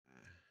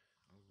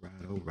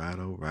All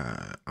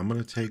right. I'm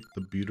gonna take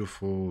the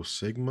beautiful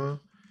Sigma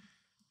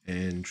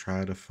and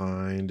try to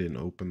find and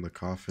open the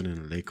coffin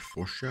in Lake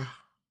Forcia.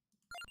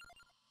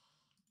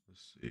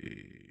 Let's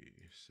see.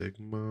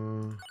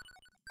 Sigma.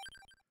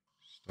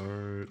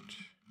 Start.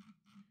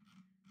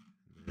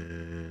 And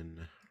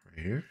then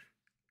right here.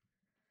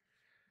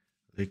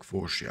 Lake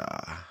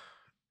Forcia.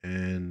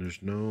 And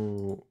there's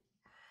no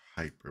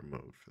hyper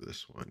mode for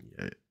this one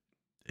yet.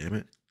 Damn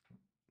it.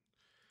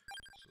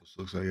 So this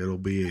looks like it'll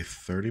be a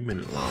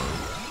 30-minute long.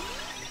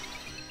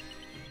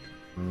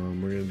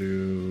 We're gonna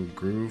do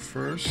groove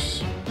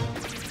first.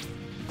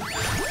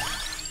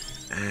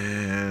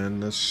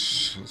 And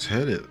let's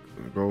hit it.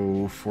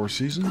 Go 4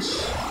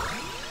 seasons.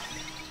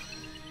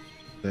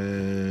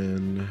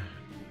 Then,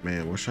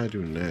 man, what should I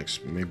do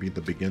next? Maybe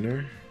the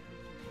beginner.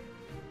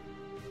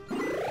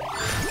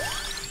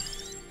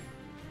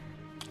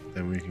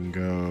 Then we can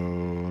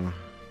go.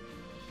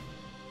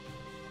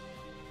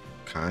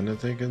 Kind of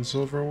thinking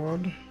silver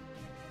wand.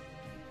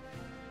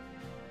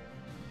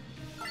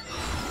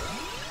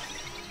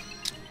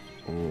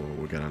 Oh,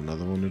 we got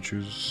another one to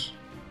choose.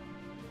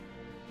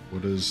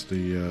 What is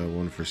the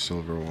one for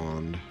silver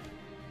wand?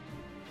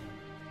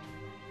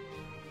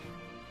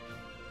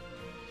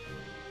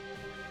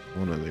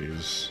 One of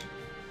these.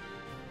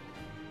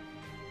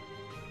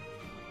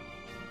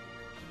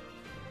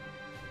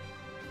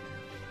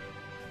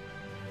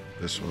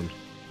 This one.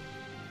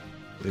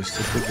 List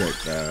of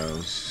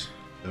projectiles.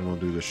 Then we'll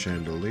do the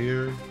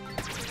chandelier.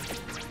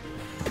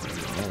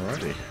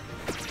 Alrighty.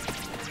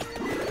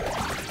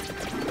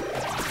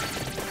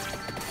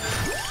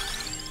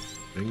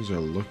 Things are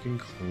looking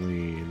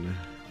clean.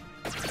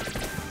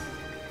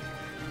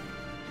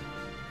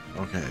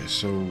 Okay,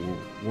 so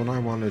what I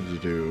wanted to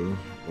do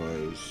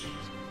was,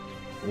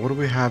 what do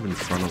we have in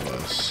front of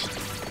us?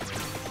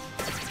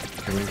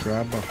 Can we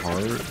grab a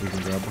heart? We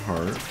can grab a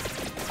heart.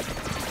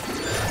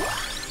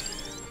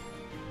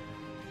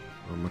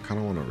 I kind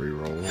of want to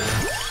reroll.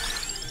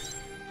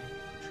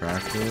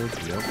 Track wood,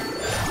 yep.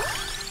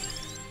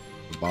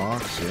 The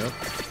box, yep.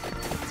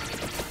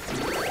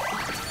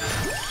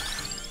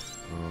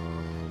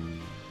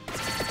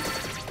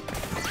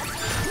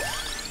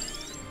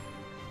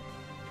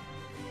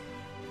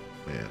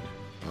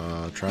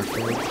 Track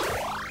wood.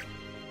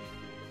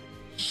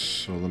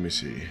 So let me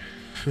see.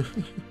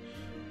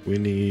 we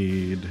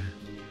need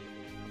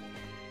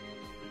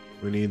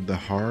the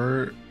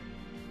heart.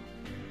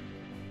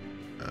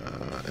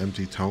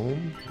 Empty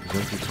tome. Is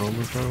empty tome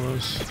in front of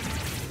us?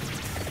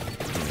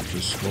 No,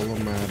 just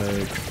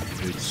Swolomatic.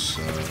 It's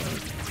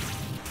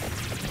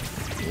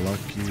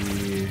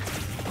lucky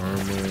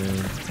armor.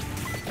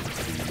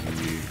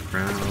 The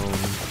crown.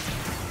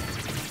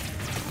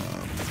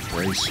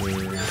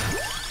 Bracer.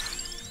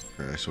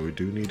 Okay, so we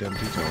do need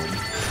empty tome.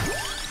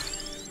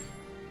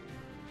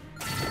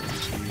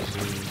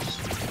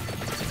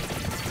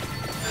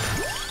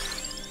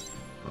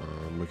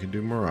 We can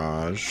do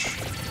mirage.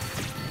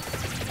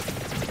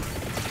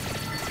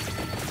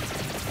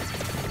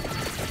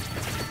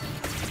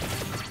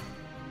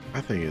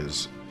 That thing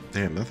is,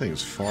 damn, that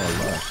thing's far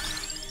left.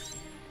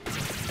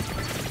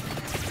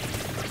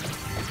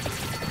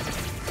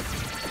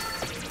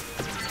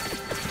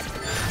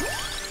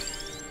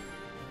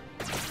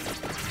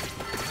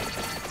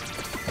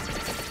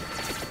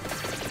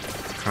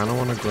 I kind of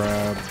want to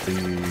grab the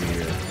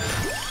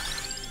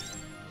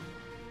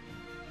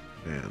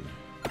man.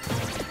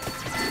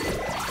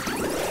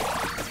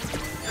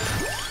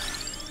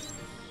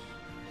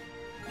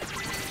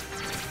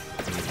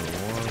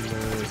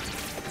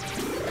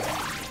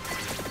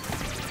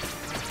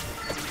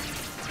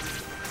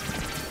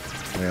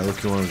 Yeah,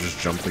 look, you want to just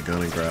jump the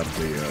gun and grab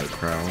the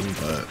crown,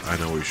 but I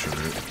know we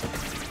shouldn't.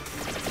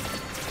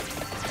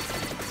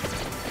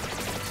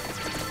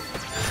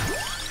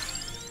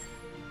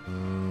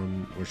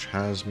 Which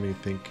has me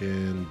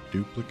thinking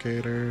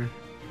duplicator.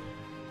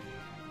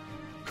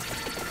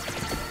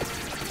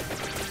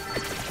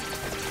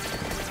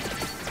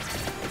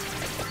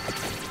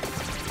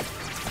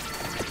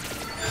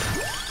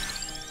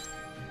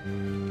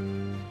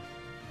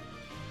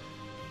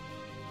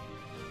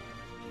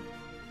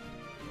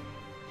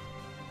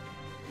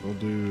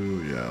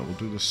 We'll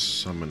do the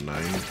summon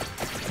knight.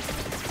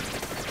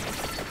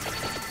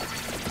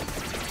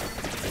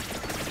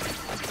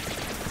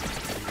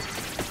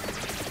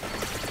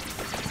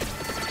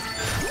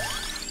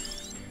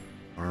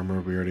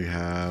 Armor we already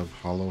have.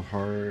 Hollow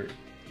heart.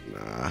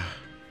 Nah.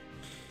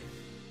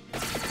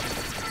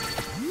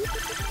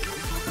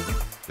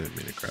 Didn't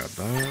mean to grab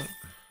that.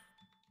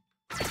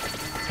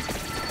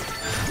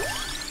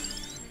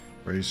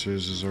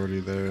 Bracers is already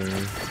there.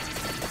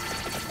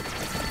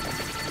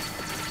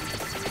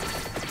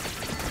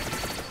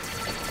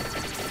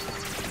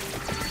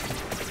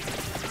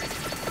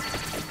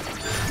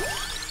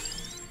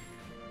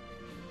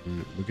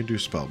 We can do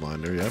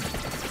Spellbinder, yep.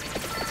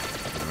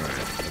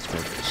 Alright, that's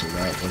perfect. So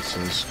that lets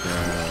us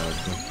grab...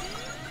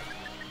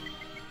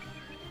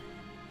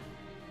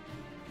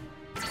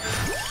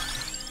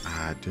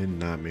 I did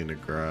not mean to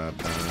grab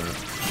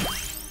that.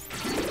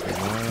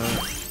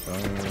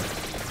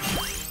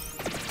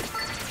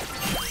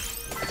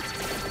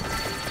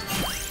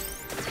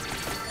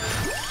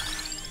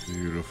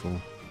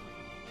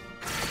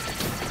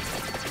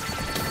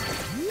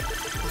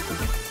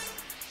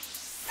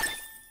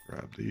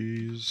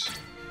 please.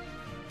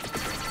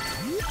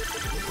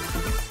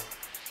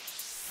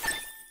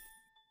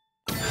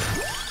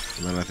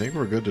 And then I think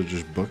we're good to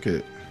just book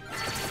it.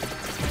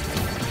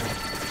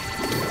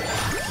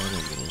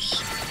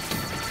 Almost.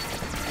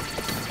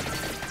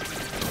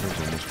 That was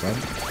almost bad.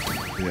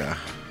 Yeah.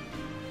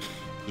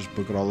 Just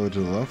book it all the way to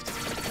the left.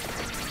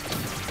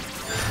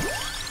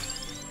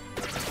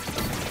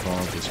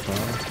 Follow this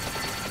path.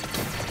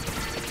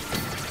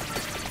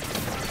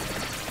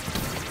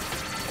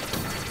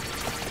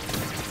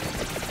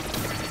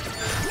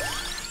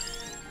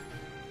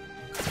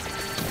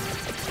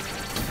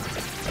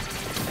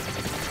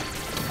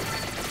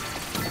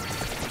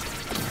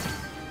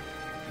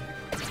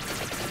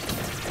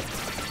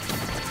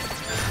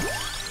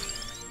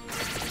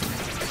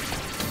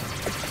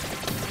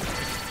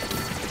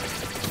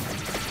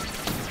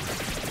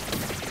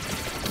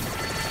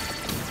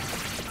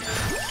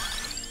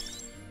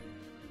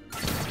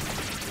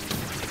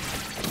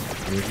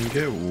 We can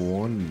get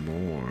one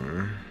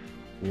more.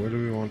 Where do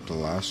we want the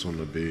last one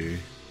to be?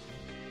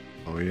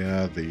 Oh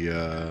yeah,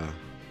 the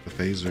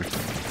phaser.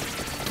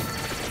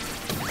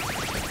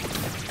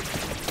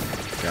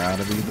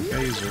 Gotta be the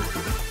phaser.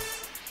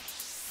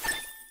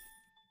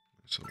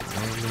 So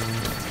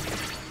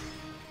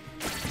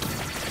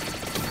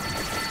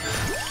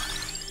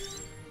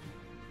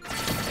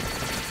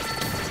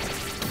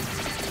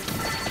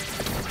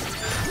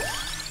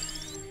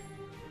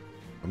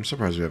I'm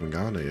surprised we haven't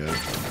gotten it yet.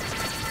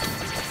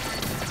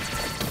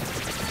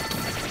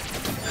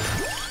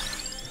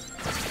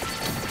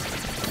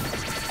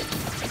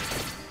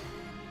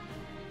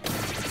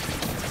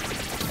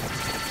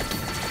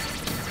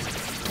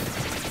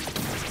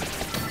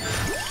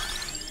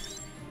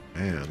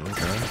 Man,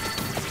 okay.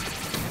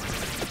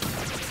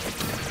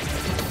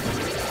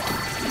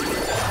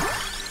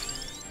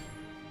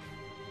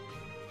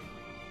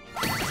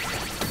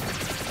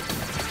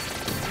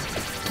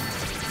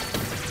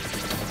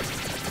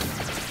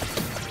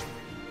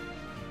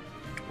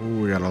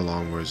 Ooh, we got a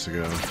long ways to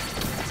go.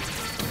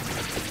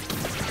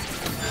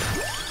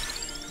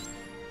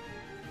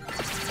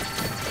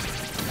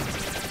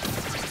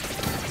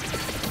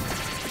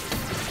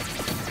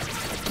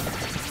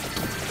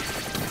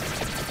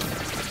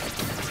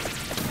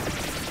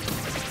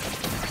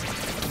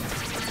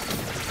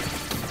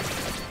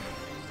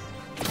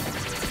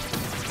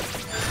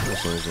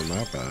 So it wasn't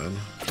that bad.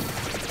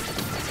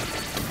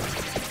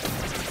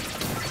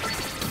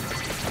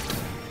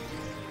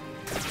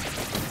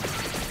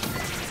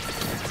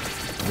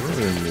 What are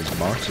they in these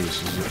boxes?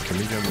 Can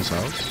we get in this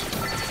house?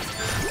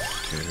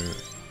 Can't.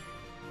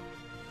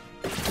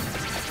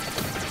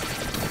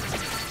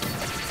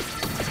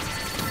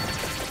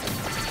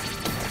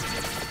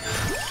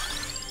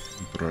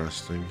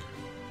 Interesting.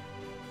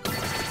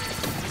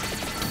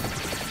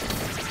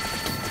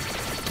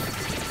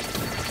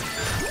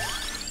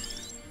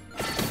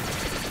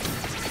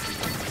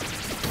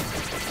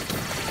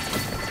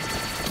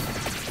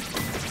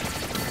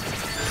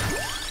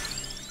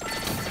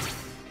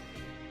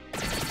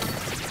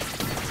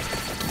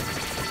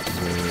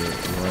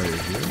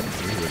 Right here?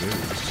 Ooh, it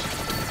is.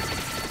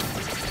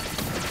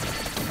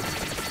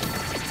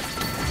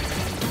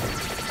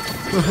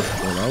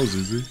 Well, that was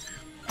easy.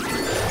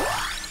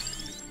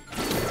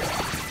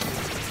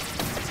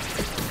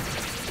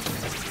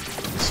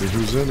 Let's see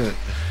who's in it.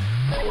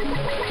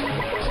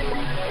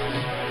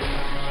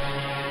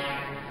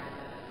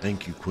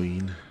 Thank you,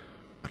 Queen.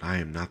 But I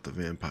am not the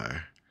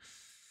vampire.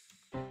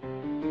 But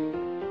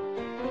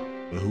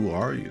who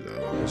are you,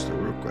 though? That's the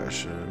real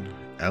question.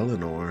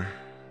 Eleanor.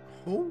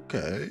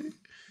 Okay.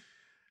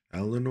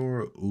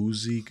 Eleanor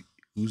Uziron.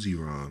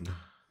 Alright,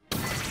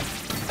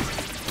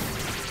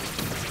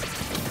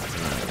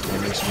 I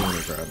just want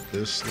to grab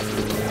this now.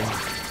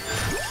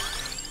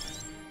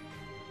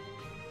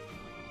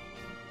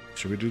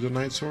 Should we do the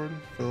Night Sword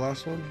for the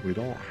last one? We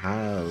don't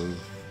have...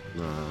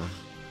 Nah.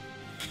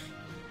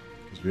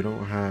 Because we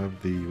don't have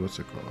the... What's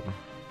it called?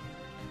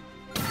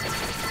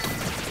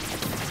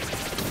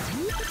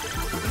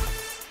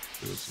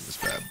 What's in this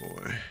bad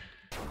boy?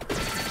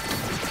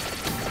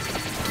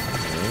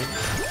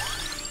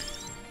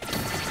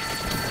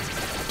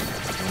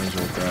 Might as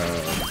well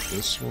grab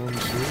this one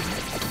too.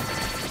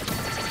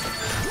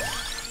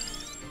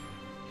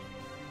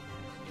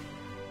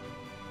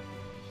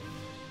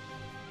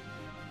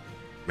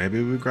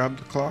 Maybe we grab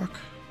the clock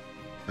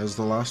as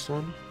the last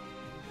one.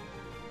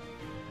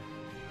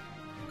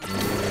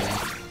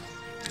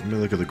 Let me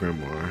look at the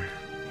grimoire.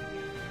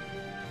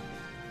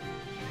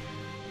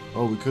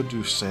 Oh, we could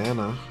do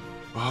Santa.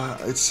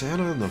 It's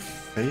Santa and the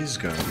phase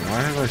gun.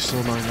 Why have I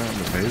still not gotten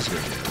the phase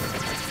gun yet?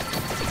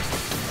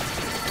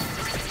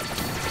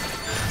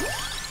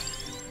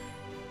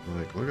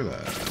 Like, look at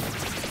that.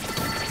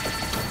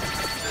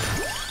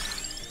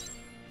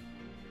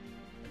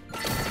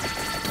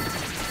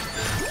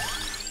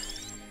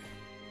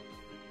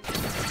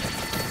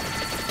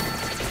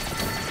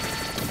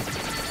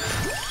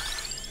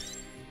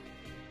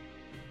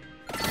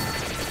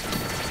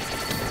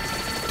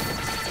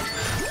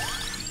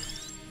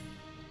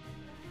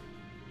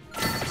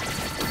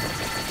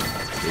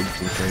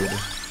 duplicate.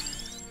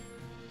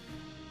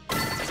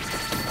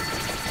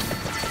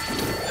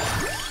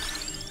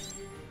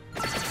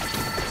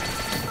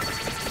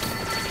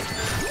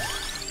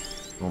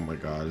 Oh my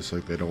god, it's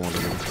like they don't want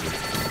to go through.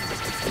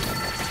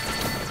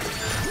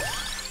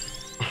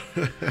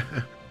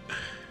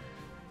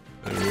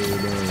 I really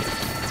don't.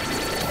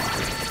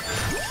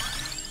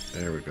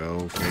 There we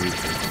go, phase.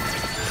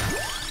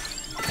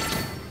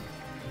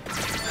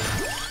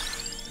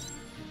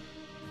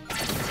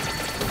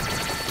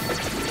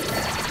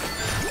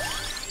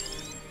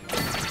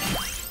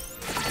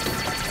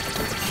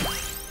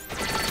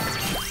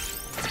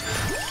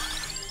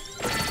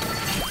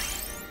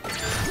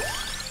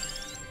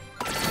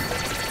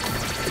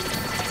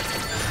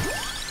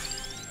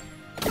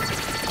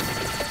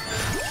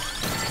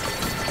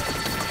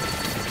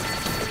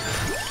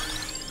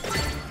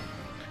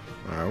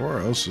 Where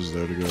else is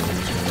there to go on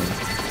this one?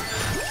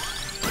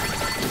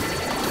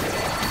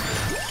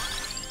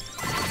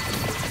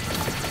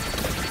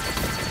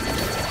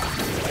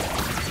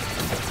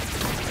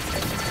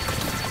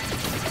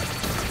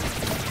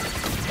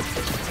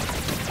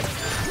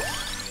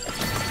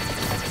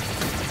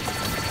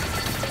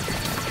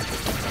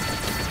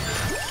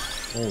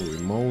 Holy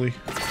moly.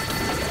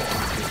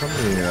 Look how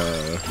many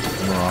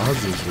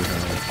mirages we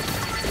have.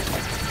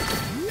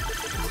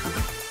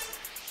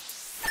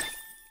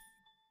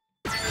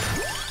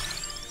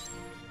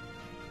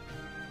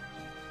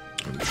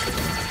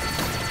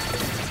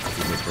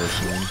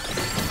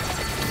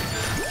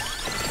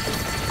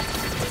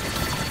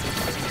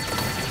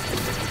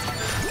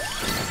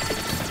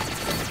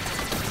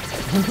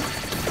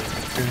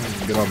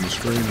 Get on the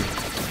screen.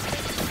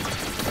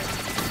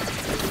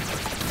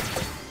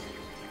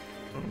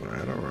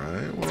 Alright,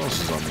 alright. What else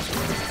is on this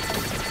map?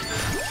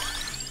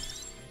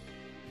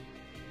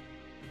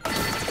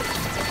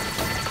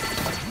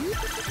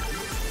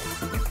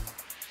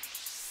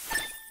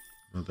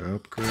 Another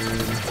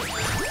upgrade.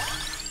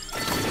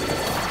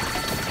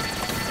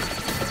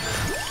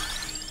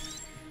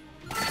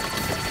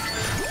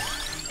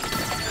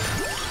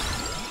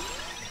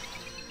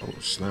 Oh,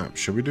 snap.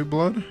 Should we do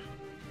blood?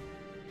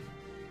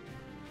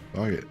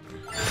 Fuck it.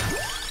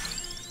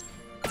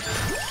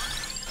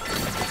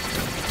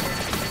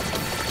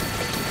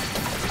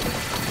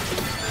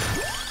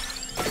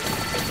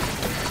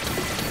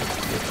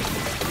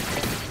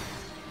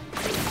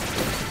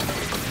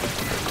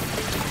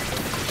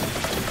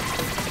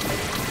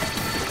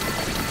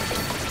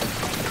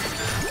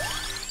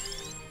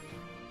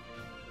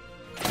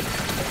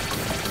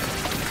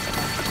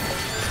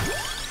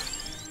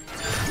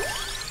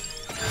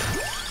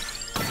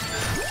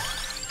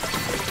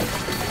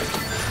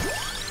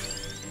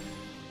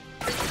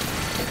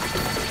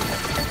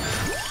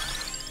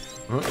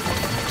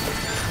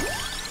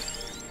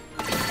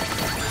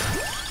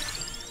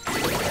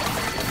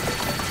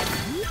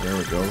 There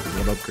we go.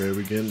 What upgrade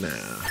we get now?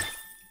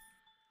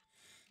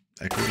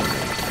 Echo.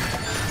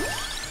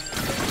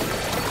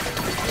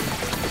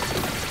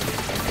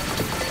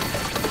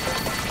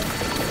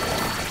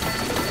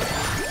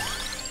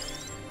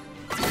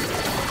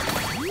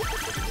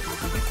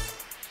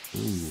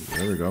 Ooh,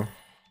 there we go.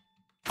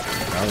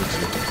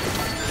 Galaxy.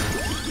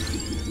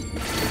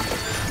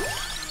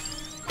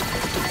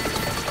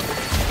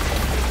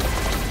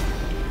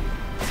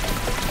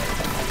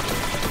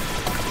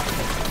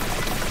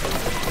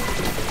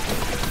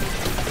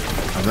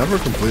 I've never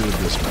completed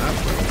this map,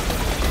 though.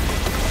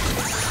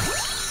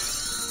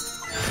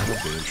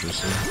 That'll be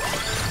interesting.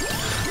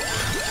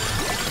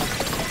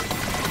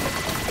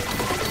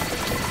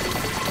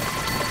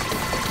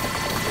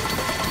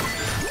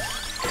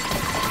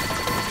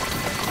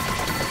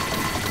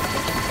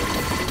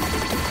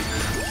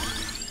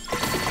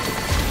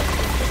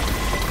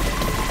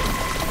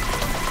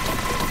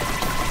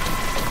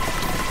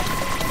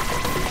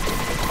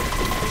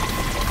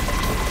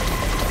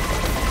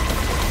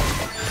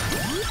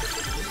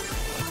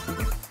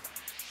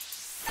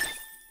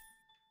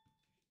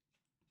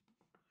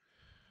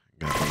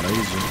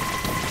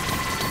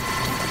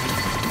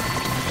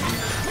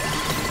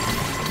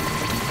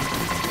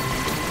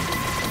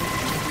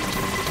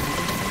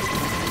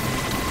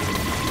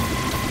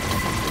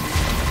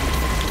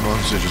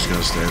 Honestly, just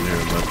gonna stand here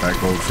and let that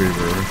gold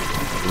fever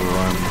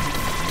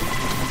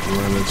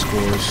run its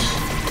course.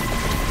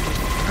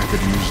 I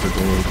could use the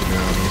gold, to be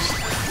honest.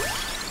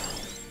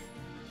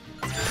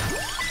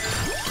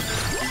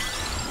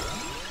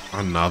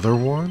 Another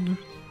one?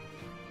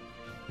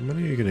 How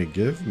many are you gonna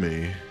give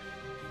me?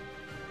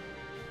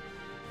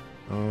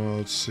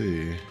 Let's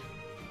see.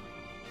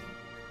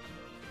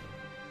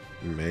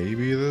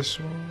 Maybe this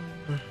one?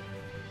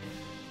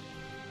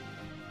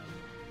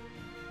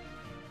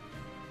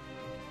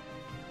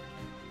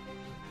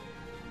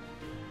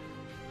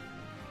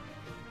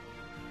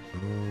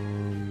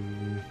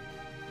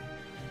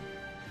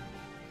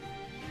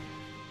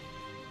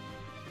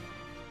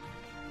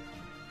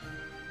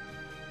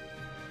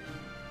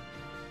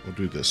 We'll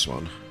do this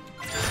one.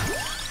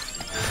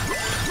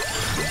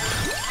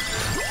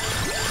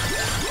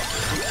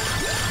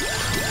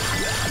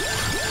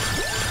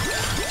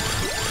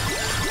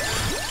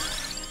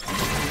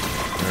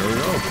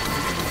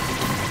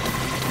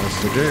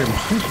 the game.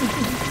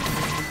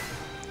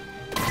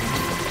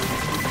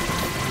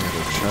 Got a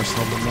chest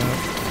on the map.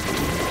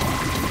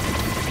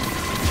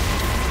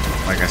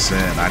 Like I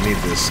said, I need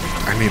this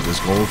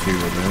gold fever,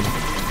 man.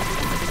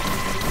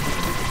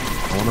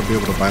 I want to be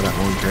able to buy that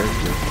one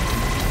character.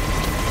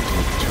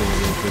 Like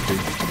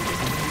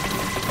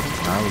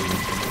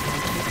 250,000.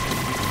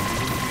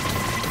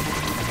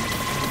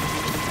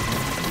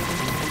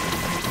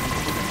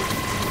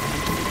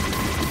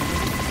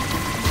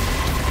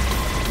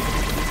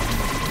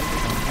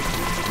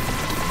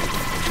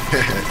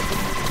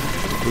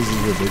 This is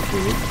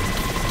ridiculous.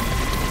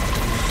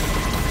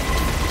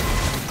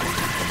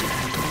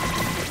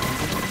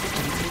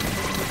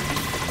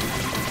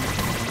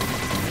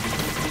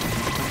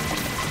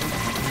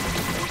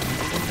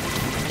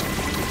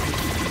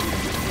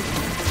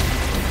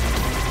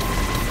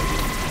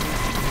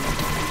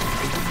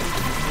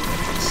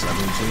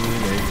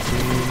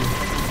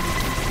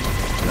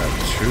 Got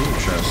 2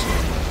 chests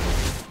on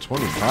that.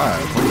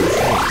 25. Holy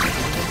shit.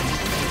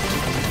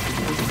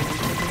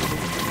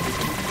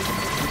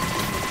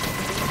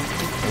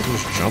 I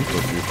just jumped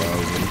a few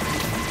thousand.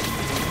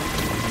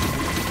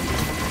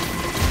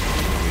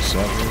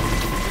 27.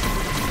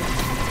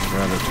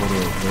 We're at a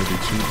total of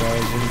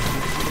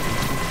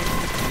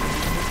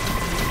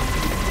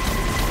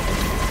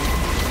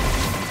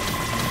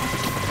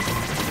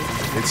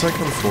 32,000. It's like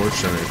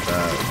unfortunate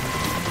that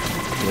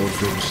gold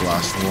fibers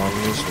last the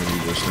longest when you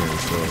just stand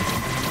still.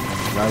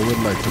 But I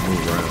would like to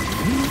move around.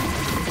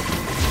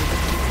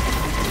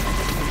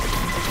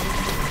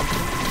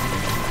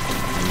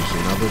 There's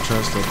another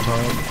chest up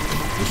top.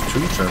 There's 2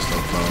 chests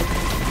up top.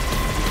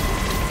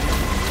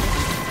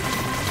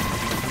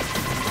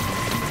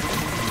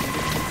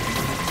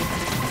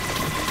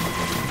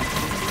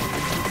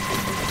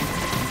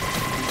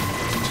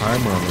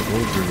 Timer on the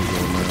gold fibers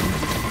going down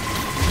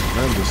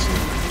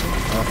tremendously.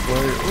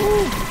 Halfway.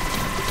 Ooh!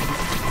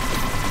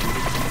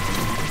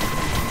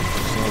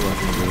 It's not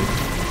looking good.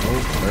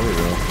 Oh, there we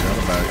go. Got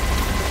it back.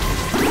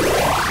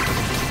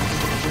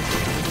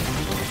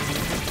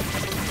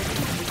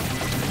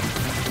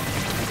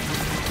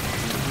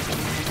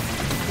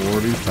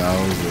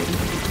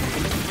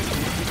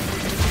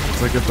 $40,000.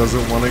 It's like it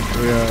doesn't want to.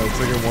 Yeah, it's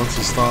like it wants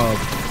to stop.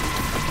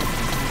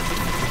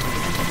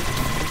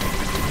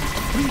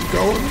 Keep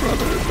going,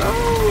 brother. No.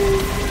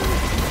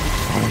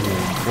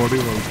 Oh,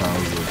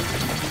 41,000.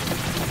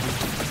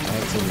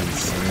 That's an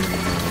insane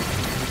amount.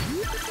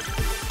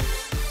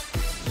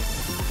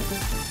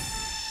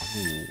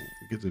 Oh,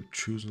 we get to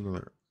choose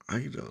another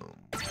item.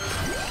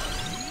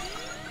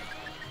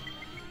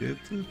 Get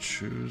to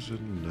choose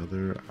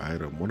another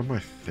item. What am I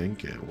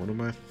thinking? What am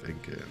I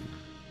thinking?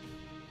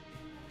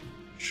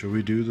 Should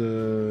we do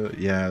the...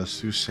 Yeah, let's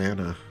do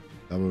Santa.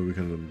 That way we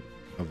can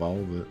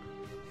evolve it.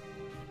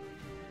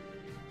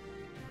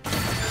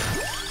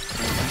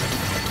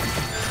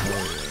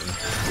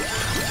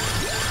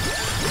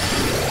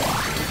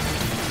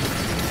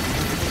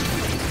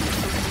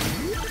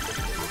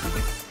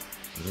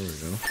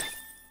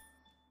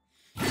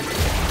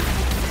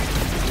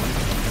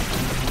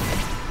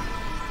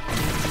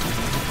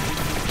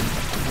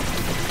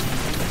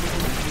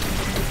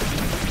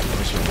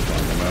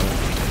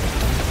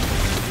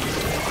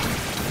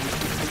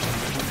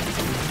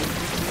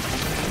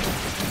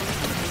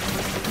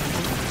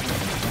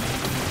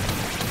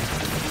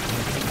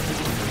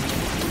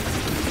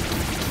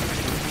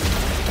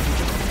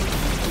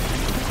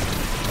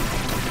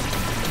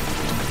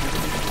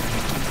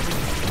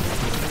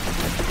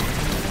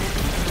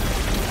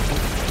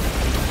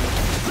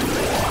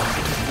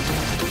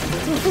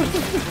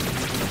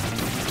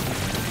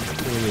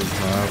 What is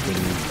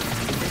happening?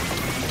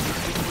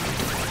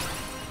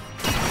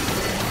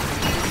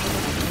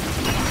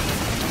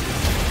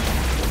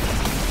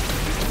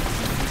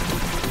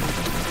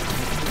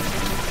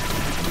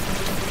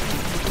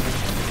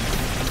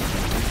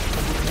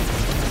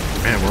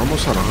 Man, we're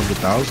almost at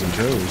 100,000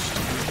 kills.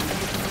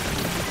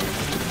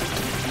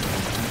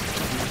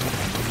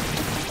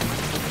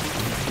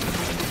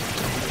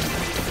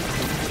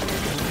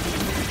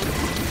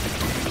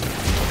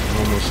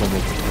 Almost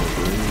almost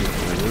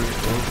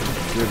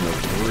getting up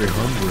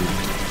 300.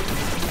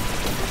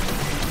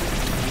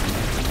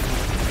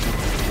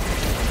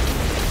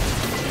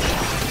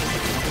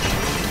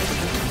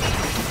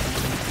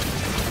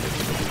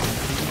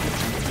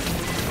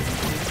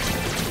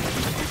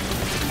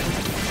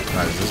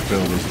 Guys, this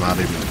build is not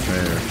even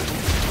fair.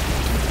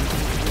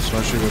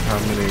 Especially with how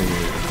many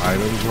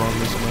items are on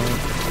this map.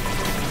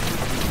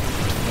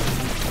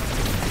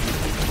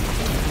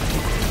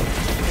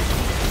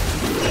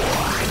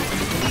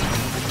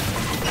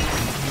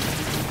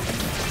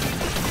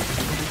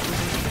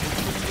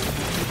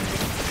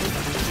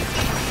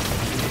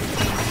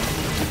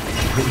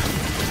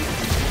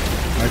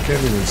 I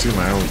can't even see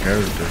my own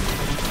character.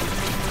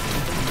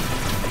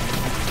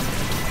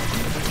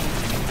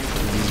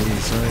 This is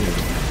insane.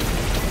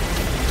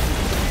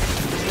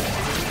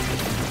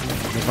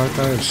 The fact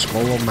that I have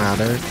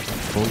Skull-O-Matic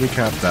fully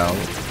capped out,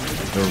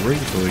 the ring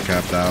fully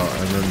capped out,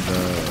 and then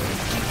the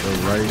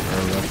right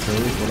or left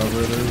tilt, whatever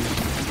it is,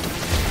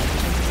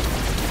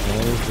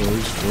 Oh, so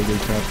he's fully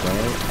capped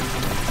out.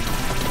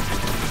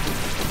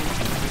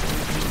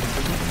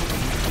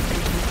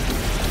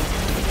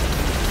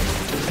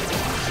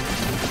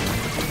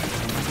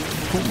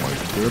 Oh my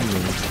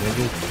goodness,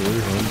 level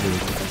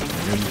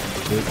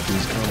 350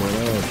 is coming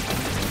up.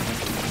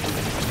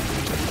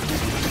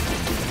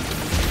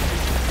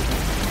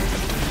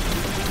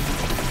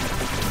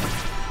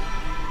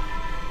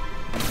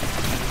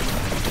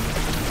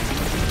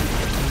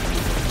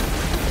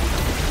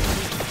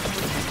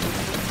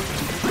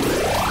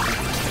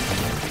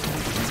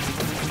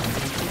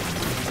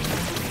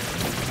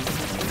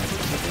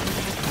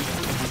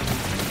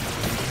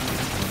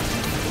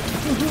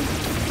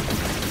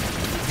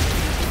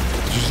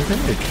 Just look how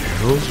many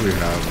kills we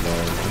have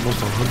though.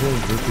 Almost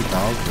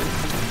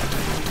 150,000.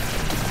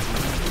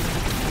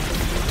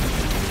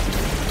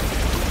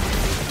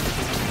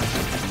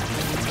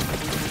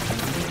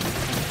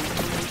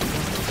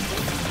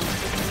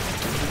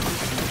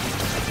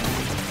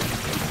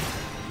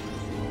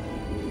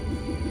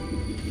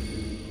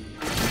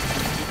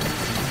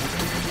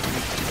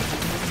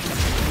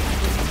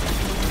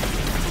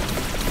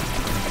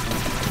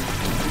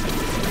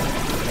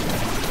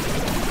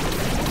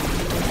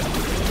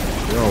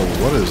 Yo,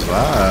 what is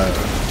that?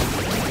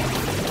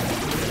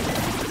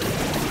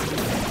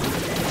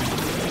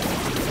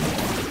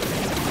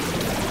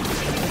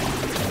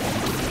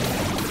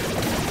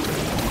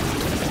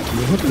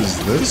 What is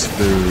this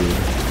dude?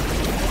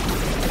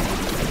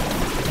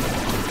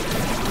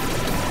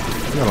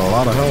 He got a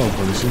lot of health,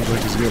 but it seems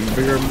like he's getting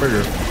bigger and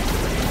bigger.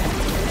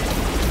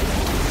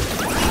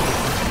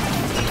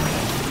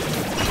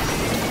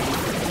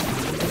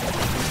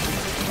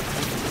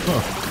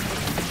 Huh.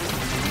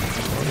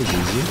 That was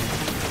easy.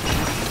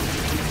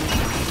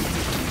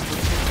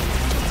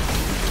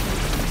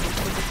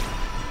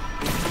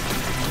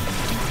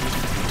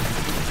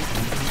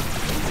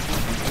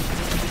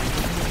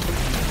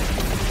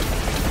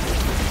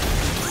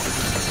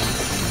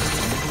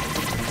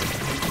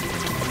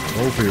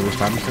 Hopefully it was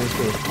time to stand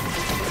still.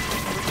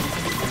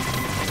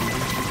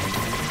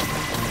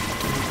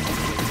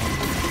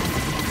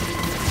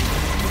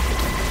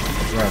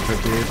 We're at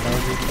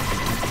 58,000.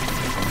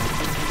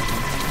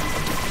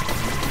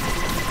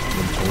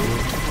 In total,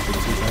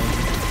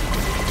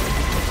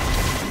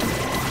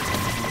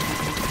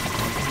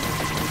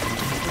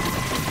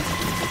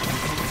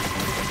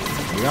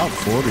 60,000. We got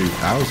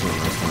 40,000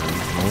 last time.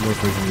 I wonder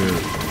if we can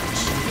get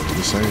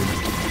the same.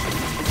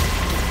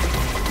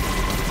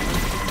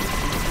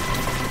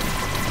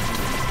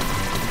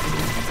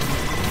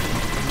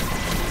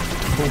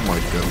 Oh my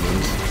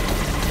goodness.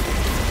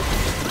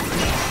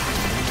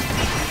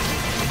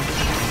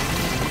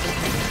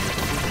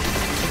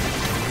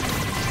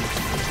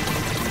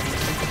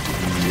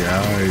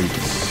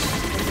 Yikes.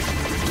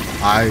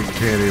 I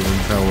can't even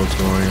tell what's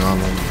going on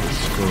the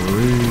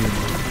screen.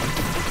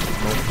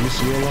 Oh, you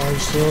see alive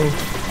still?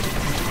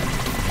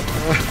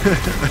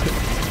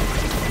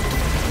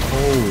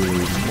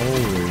 Holy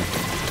moly.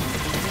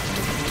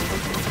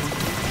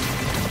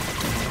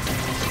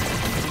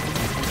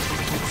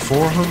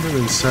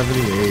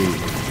 $478.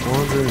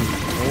 400.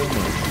 Oh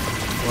my.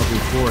 Probably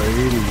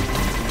 480.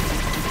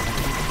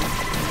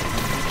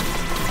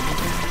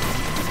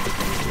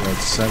 We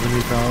got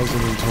 70,000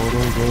 in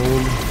total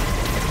gold.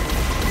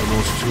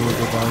 Almost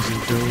 200,000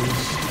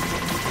 kills.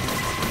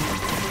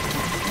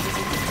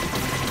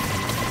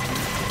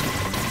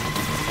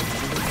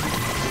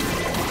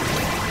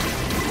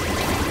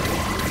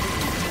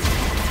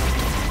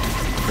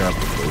 Grab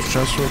those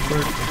chests real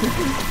quick.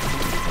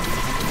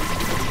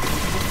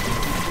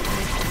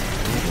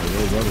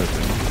 Where's other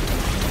thing?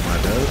 Am I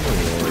dead or?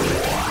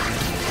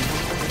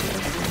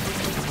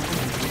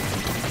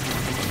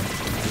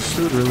 Is this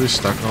dude really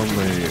stuck on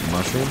the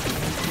mushroom?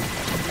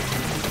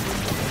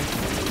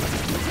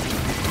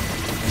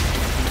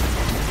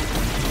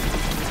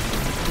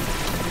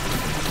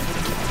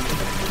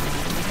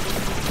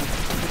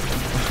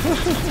 I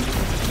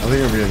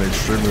think I'm getting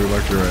extremely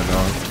lucky right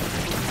now.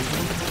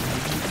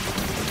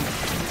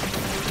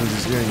 Because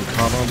he's getting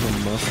caught on the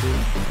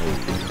mushroom.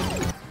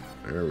 Oh,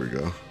 there we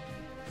go.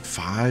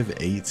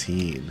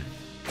 518.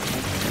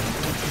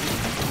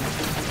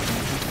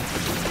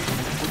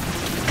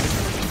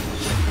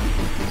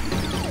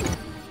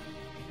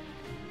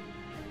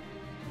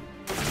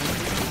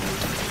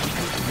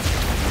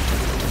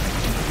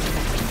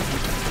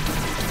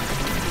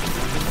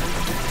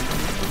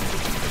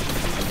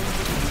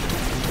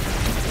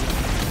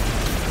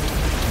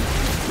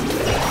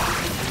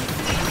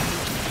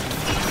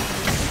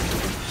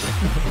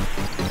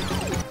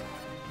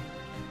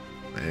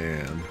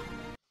 Man.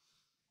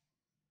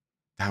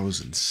 That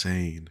was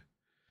insane.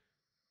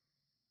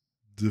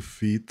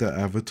 Defeat the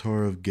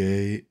avatar of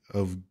Guy.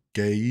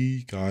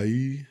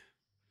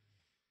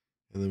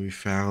 And then we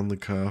found the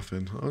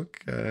coffin.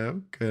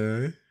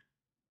 Okay.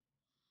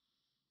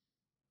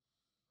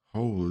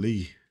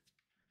 Holy.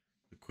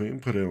 The queen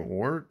put in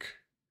work.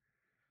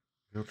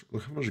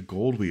 Look how much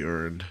gold we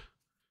earned.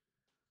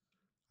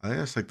 I think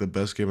that's like the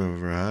best game I've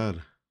ever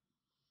had.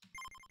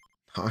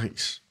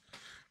 Nice.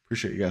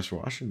 Appreciate you guys for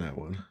watching that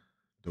one.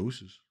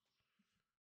 Doses.